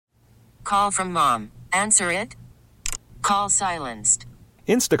Call from mom. Answer it. Call silenced.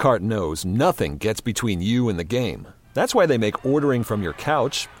 Instacart knows nothing gets between you and the game. That's why they make ordering from your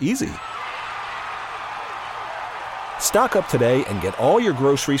couch easy. Stock up today and get all your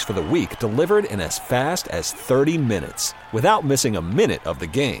groceries for the week delivered in as fast as 30 minutes without missing a minute of the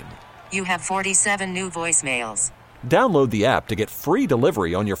game. You have 47 new voicemails. Download the app to get free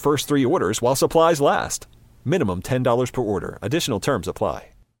delivery on your first 3 orders while supplies last. Minimum $10 per order. Additional terms apply.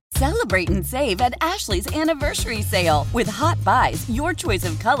 Celebrate and save at Ashley's Anniversary Sale. With Hot Buys, your choice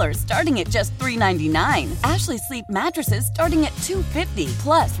of colors starting at just $3.99. Ashley Sleep mattresses starting at $2.50.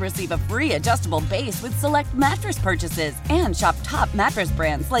 Plus, receive a free adjustable base with select mattress purchases. And shop top mattress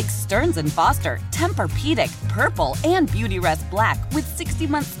brands like Stearns & Foster, Tempur-Pedic, Purple, and Beautyrest Black with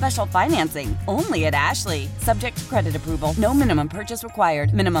 60-month special financing. Only at Ashley. Subject to credit approval. No minimum purchase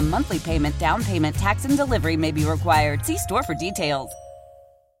required. Minimum monthly payment, down payment, tax, and delivery may be required. See store for details.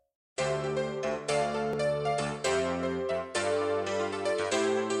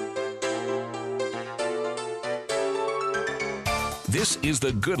 This is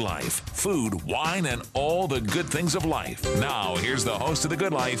The Good Life. Food, wine, and all the good things of life. Now, here's the host of The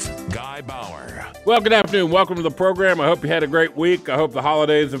Good Life, Guy Bauer. Well, good afternoon. Welcome to the program. I hope you had a great week. I hope the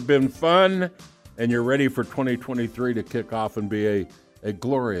holidays have been fun, and you're ready for 2023 to kick off and be a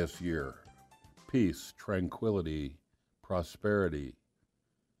glorious year. Peace, tranquility, prosperity,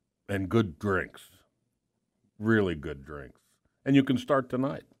 and good drinks. Really good drinks. And you can start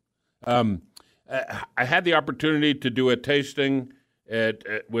tonight. I had the opportunity to do a tasting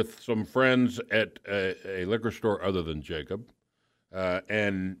with some friends at a liquor store other than Jacob,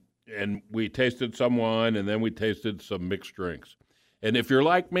 and we tasted some wine, and then we tasted some mixed drinks. And if you're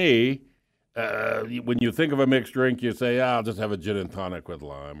like me, when you think of a mixed drink, you say, I'll just have a gin and tonic with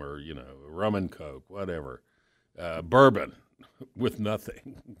lime, or rum and Coke, whatever, bourbon with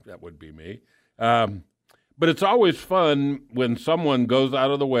nothing. That would be me. But it's always fun when someone goes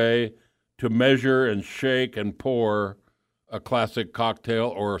out of the way to measure and shake and pour a classic cocktail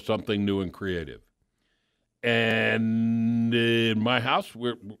or something new and creative. And in my house,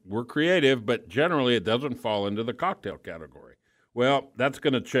 we're creative, but generally it doesn't fall into the cocktail category. Well, that's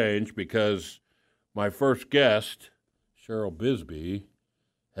going to change because my first guest, Cheryl Bisbee,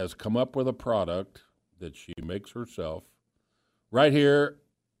 has come up with a product that she makes herself right here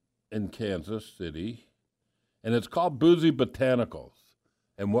in Kansas City, and it's called Boozy Botanicals.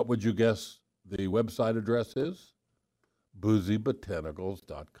 And what would you guess the website address is?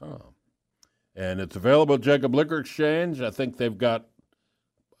 boozybotanicals.com. And it's available at Jacob Liquor Exchange. I think they've got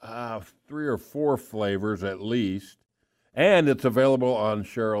 3 or 4 flavors at least. And it's available on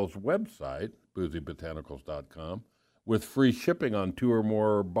Cheryl's website, boozybotanicals.com, with free shipping on 2 or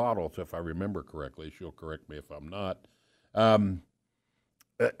more bottles, if I remember correctly. She'll correct me if I'm not. An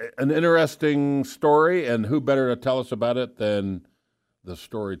interesting story, and who better to tell us about it than the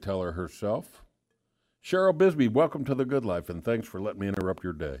storyteller herself? Cheryl Bisbee, welcome to The Good Life, and thanks for letting me interrupt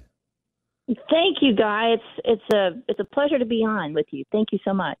your day. Thank you, Guy. It's a pleasure to be on with you. Thank you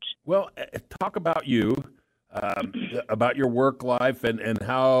so much. Well, talk about you, about your work life, and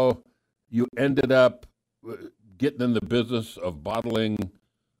how you ended up getting in the business of bottling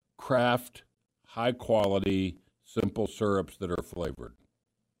craft, high-quality, simple syrups that are flavored.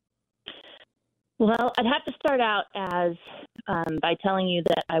 Well, I'd have to start out by telling you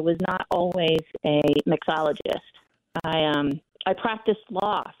that I was not always a mixologist. I practiced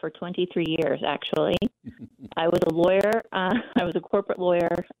law for 23 years, actually. I was a lawyer. I was a corporate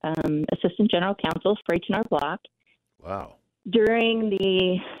lawyer, assistant general counsel for H&R Block. Wow. During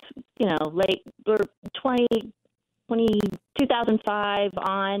the, late 2005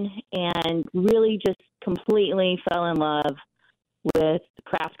 on, and really just completely fell in love with the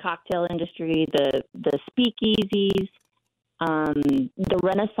craft cocktail industry, the speakeasies, the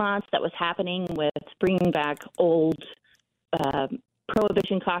renaissance that was happening with bringing back old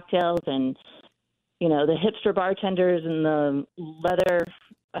prohibition cocktails, and the hipster bartenders and the leather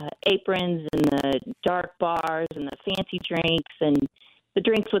aprons and the dark bars and the fancy drinks and the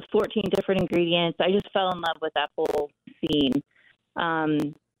drinks with 14 different ingredients. I just fell in love with that whole scene.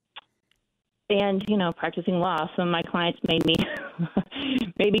 And, practicing law, some of my clients made me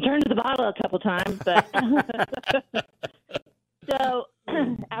turn to the bottle a couple times. But so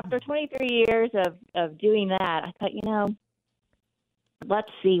after 23 years of doing that, I thought,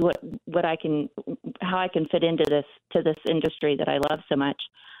 let's see how I can fit into this industry that I love so much.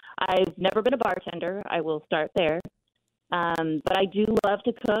 I've never been a bartender. I will start there. But I do love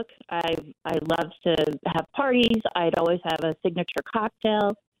to cook. I love to have parties. I'd always have a signature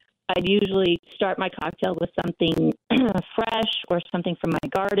cocktail. I'd usually start my cocktail with something fresh or something from my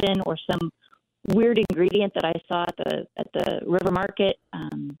garden or some weird ingredient that I saw at the river market.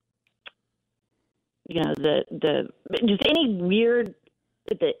 The just any weird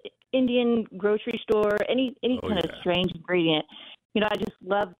at the Indian grocery store, any kind of strange ingredient. I just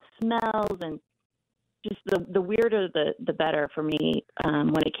love smells, and just the weirder the better for me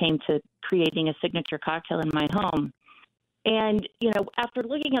when it came to creating a signature cocktail in my home. And, after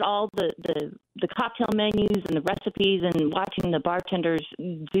looking at all the cocktail menus and the recipes and watching the bartenders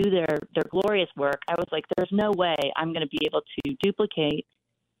do their glorious work, I was like, there's no way I'm going to be able to duplicate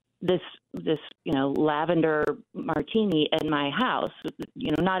this lavender martini in my house.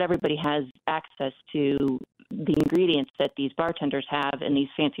 Not everybody has access to the ingredients that these bartenders have in these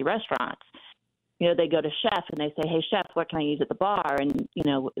fancy restaurants. They go to chef and they say, hey, chef, what can I use at the bar? And,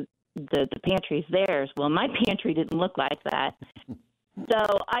 the pantry's theirs. Well, my pantry didn't look like that. So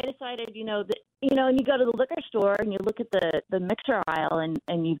I decided, and you go to the liquor store and you look at the mixer aisle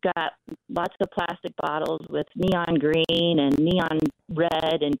and you've got lots of plastic bottles with neon green and neon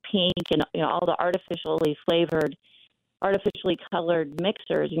red and pink and all the artificially colored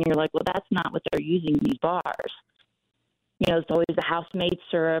mixers. And you're like, well, that's not what they're using in these bars. It's always the house-made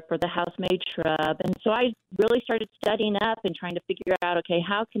syrup or the house-made shrub. And so I really started studying up and trying to figure out, okay,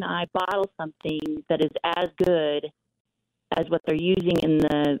 how can I bottle something that is as good as what they're using in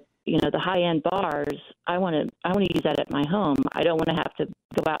the high-end bars? I want to use that at my home. I don't want to have to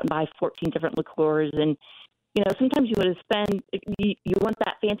go out and buy 14 different liqueurs. And, sometimes you want to spend, you want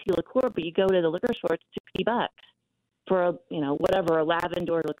that fancy liqueur, but you go to the liquor store, it's $60 for a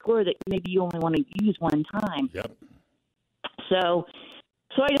lavender liqueur that maybe you only want to use one time. Yep. So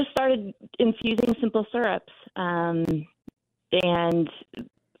I just started infusing simple syrups, and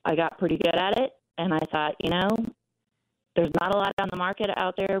I got pretty good at it. And I thought, there's not a lot on the market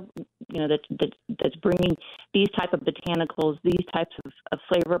out there, that's bringing these type of botanicals, these types of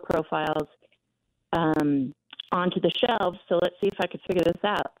flavor profiles onto the shelves. So let's see if I could figure this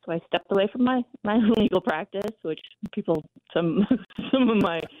out. So I stepped away from my legal practice, which some of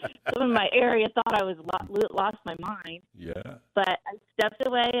my area thought I was lost my mind. Yeah. But I stepped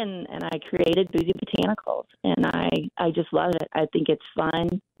away and I created Boozy Botanicals, and I just love it. I think it's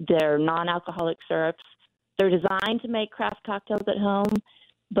fun. They're non-alcoholic syrups. They're designed to make craft cocktails at home,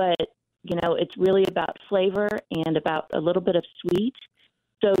 but it's really about flavor and about a little bit of sweet.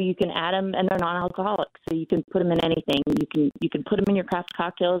 So you can add them, and they're non-alcoholic, so you can put them in anything. You can put them in your craft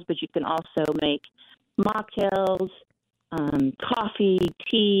cocktails, but you can also make mocktails, coffee,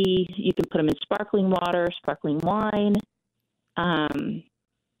 tea. You can put them in sparkling water, sparkling wine.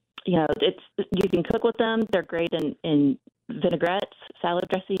 You can cook with them. They're great in vinaigrettes, salad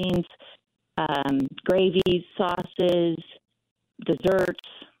dressings, gravies, sauces, desserts,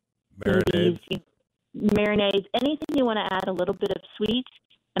 marinades, anything you want to add a little bit of sweet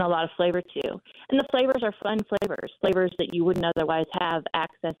and a lot of flavor to. And the flavors are fun flavors that you wouldn't otherwise have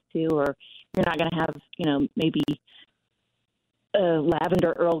access to, or you're not going to have, maybe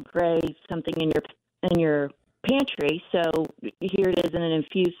lavender Earl Grey, something in your pantry. So here it is in an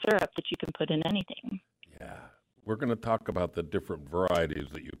infused syrup that you can put in anything. Yeah. We're going to talk about the different varieties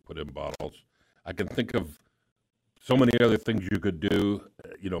that you put in bottles. I can think of so many other things you could do,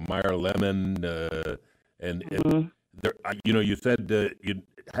 Meyer lemon, and there, you said you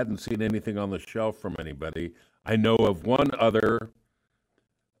hadn't seen anything on the shelf from anybody. I know of one other.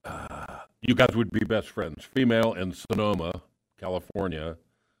 You guys would be best friends. Female in Sonoma, California,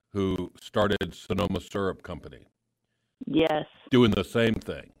 who started Sonoma Syrup Company. Yes. Doing the same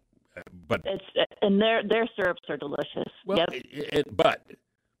thing, but their syrups are delicious. Well, yep. But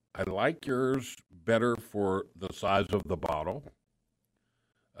I like yours better for the size of the bottle.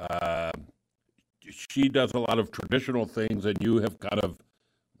 She does a lot of traditional things, and you have kind of,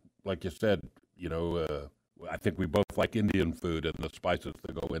 like you said, I think we both like Indian food and the spices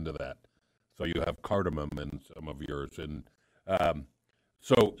that go into that. So you have cardamom in some of yours. And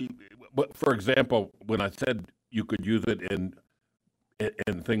so, for example, when I said you could use it in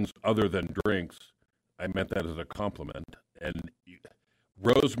things other than drinks, I meant that as a compliment. And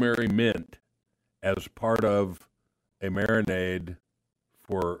rosemary mint as part of a marinade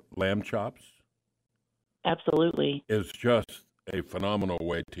for lamb chops. Absolutely. Is just a phenomenal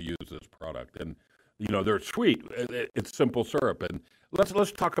way to use this product. And, they're sweet. It's simple syrup. And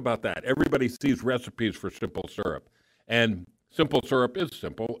let's talk about that. Everybody sees recipes for simple syrup. And simple syrup is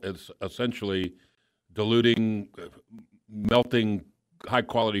simple. It's essentially diluting, melting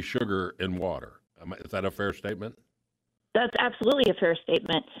high-quality sugar in water. Is that a fair statement? That's absolutely a fair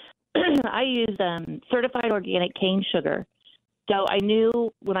statement. I use certified organic cane sugar So I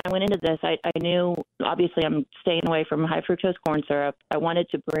knew when I went into this, I knew obviously I'm staying away from high fructose corn syrup. I wanted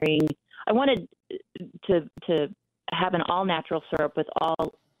to have an all natural syrup with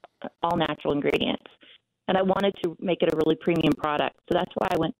all natural ingredients, and I wanted to make it a really premium product. So that's why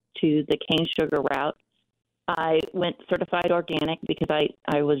I went to the cane sugar route. I went certified organic because I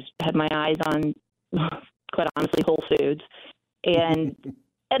had my eyes on, quite honestly, Whole Foods, and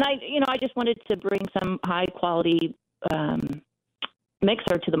I just wanted to bring some high quality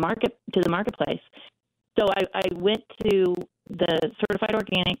mixer to the marketplace. So I went to the certified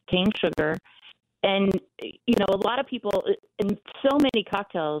organic cane sugar, and a lot of people in so many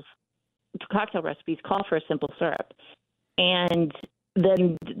cocktail recipes call for a simple syrup, and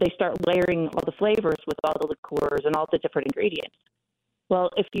then they start layering all the flavors with all the liqueurs and all the different ingredients.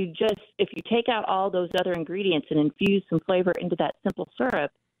 Well, if you take out all those other ingredients and infuse some flavor into that simple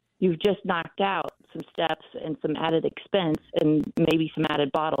syrup, you've just knocked out some steps and some added expense and maybe some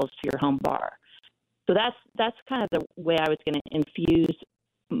added bottles to your home bar. So that's kind of the way I was going to infuse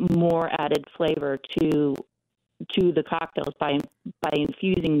more added flavor to the cocktails by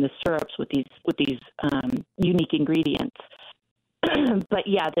infusing the syrups with these unique ingredients. But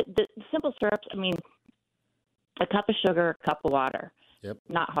yeah, the simple syrups. I mean, a cup of sugar, a cup of water. Yep.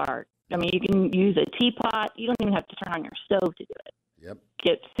 Not hard. I mean, you can use a teapot. You don't even have to turn on your stove to do it. Yep.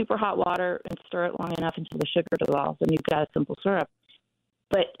 Get super hot water and stir it long enough until the sugar dissolves, and you've got a simple syrup.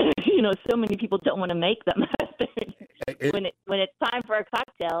 But so many people don't want to make them. When it's time for a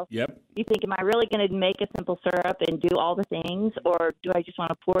cocktail, yep, you think, am I really going to make a simple syrup and do all the things, or do I just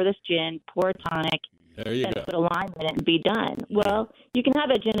want to pour this gin, pour a tonic, and put a lime in it and be done? Well, you can have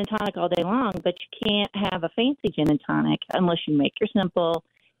a gin and tonic all day long, but you can't have a fancy gin and tonic unless you make your simple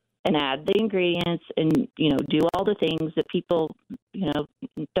and add the ingredients and, do all the things that people,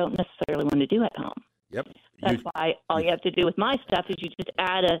 don't necessarily want to do at home. Yep. That's why all you have to do with my stuff is you just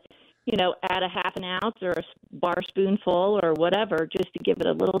add a half an ounce or a bar spoonful or whatever, just to give it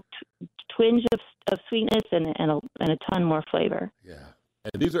a little twinge of sweetness and a ton more flavor. Yeah.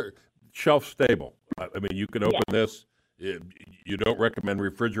 And these are shelf stable. I mean, you can open this. You don't recommend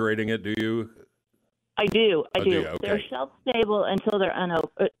refrigerating it, do you? I do. Okay. They're shelf stable until they're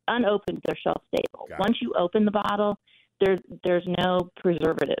unopened. They're shelf stable. Once you open the bottle, there's no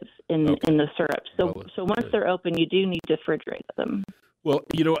preservatives in the syrup. So once they're open, you do need to refrigerate them. Well,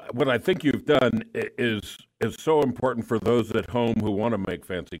 what I think you've done is so important for those at home who want to make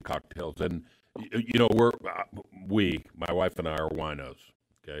fancy cocktails. And my wife and I are winos.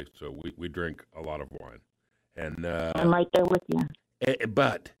 Okay, so we drink a lot of wine, and I'm right there with you.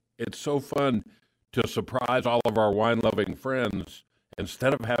 But it's so fun to surprise all of our wine-loving friends.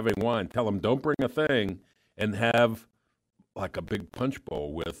 Instead of having wine, tell them don't bring a thing, and have like a big punch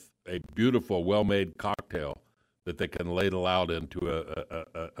bowl with a beautiful, well-made cocktail that they can ladle out into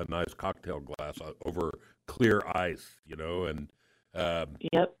a nice cocktail glass over clear ice, and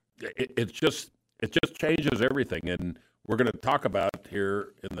yep. It just changes everything. And we're going to talk about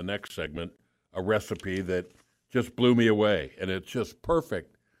here in the next segment a recipe that just blew me away, and it's just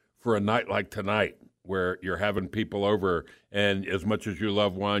perfect for a night like tonight where you're having people over, and as much as you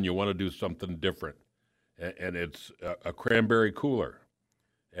love wine, you want to do something different. And it's a cranberry cooler.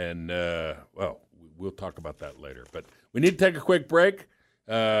 And, we'll talk about that later. But we need to take a quick break.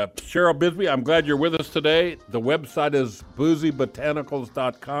 Cheryl Bisbee, I'm glad you're with us today. The website is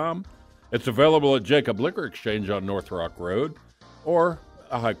boozybotanicals.com. It's available at Jacob Liquor Exchange on North Rock Road or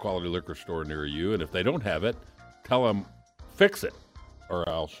a high-quality liquor store near you. And if they don't have it, tell them, fix it, or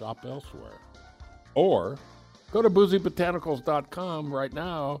I'll shop elsewhere. Or go to boozybotanicals.com right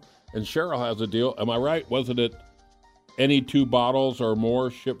now, and Cheryl has a deal. Am I right? Wasn't it any 2 bottles or more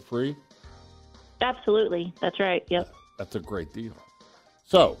ship free? Absolutely. That's right. Yep. That's a great deal.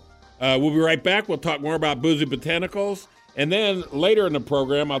 So we'll be right back. We'll talk more about Boozy Botanicals. And then later in the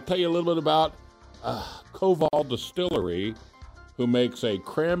program, I'll tell you a little bit about Koval Distillery, who makes a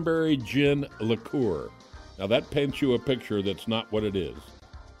cranberry gin liqueur. Now, that paints you a picture that's not what it is.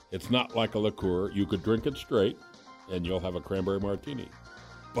 It's not like a liqueur. You could drink it straight, and you'll have a cranberry martini.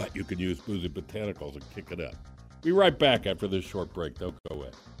 But you can use Boozy Botanicals and kick it up. Be right back after this short break. Don't go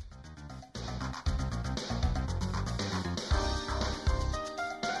away.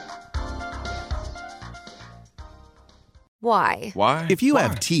 Why? Why? If you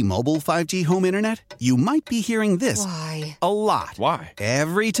have T-Mobile 5G home internet, you might be hearing this Why? a lot. Why?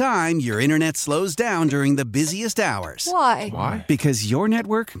 Every time your internet slows down during the busiest hours. Why? Why? Because your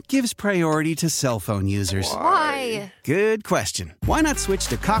network gives priority to cell phone users. Why? Good question. Why not switch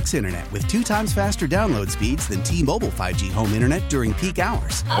to Cox Internet with 2 times faster download speeds than T-Mobile 5G home internet during peak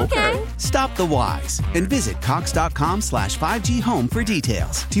hours? Okay. Stop the whys and visit cox.com/5G home for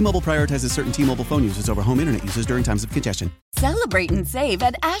details. T-Mobile prioritizes certain T-Mobile phone users over home internet users during times of congestion. Celebrate and save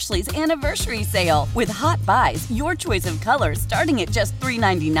at Ashley's Anniversary Sale. With Hot Buys, your choice of colors starting at just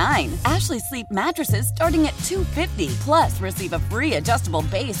 $3.99. Ashley Sleep mattresses starting at $2.50. Plus, receive a free adjustable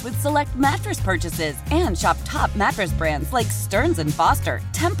base with select mattress purchases. And shop top mattress brands like Stearns & Foster,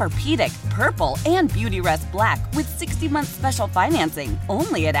 Tempur-Pedic, Purple, and Beautyrest Black with 60-month special financing.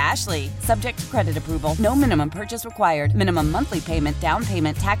 Only at Ashley. Subject to credit approval. No minimum purchase required. Minimum monthly payment, down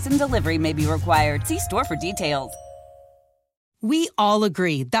payment, tax, and delivery may be required. See store for details. We all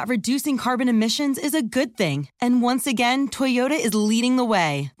agree that reducing carbon emissions is a good thing. And once again, Toyota is leading the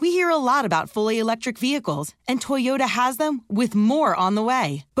way. We hear a lot about fully electric vehicles, and Toyota has them with more on the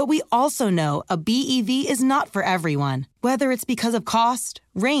way. But we also know a BEV is not for everyone. Whether it's because of cost,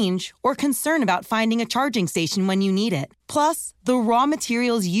 range, or concern about finding a charging station when you need it. Plus, the raw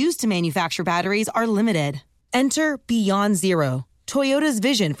materials used to manufacture batteries are limited. Enter Beyond Zero, Toyota's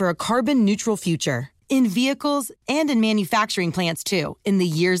vision for a carbon-neutral future. In vehicles and in manufacturing plants, too, in the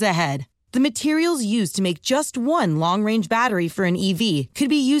years ahead. The materials used to make just one long-range battery for an EV could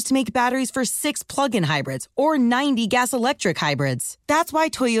be used to make batteries for 6 plug-in hybrids or 90 gas-electric hybrids. That's why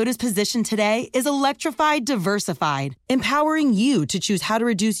Toyota's position today is electrified, diversified, empowering you to choose how to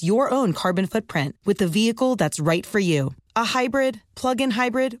reduce your own carbon footprint with the vehicle that's right for you. A hybrid, plug-in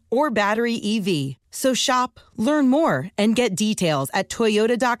hybrid, or battery EV. So shop, learn more, and get details at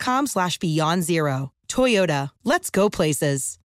toyota.com/beyondzero. Toyota, let's go places.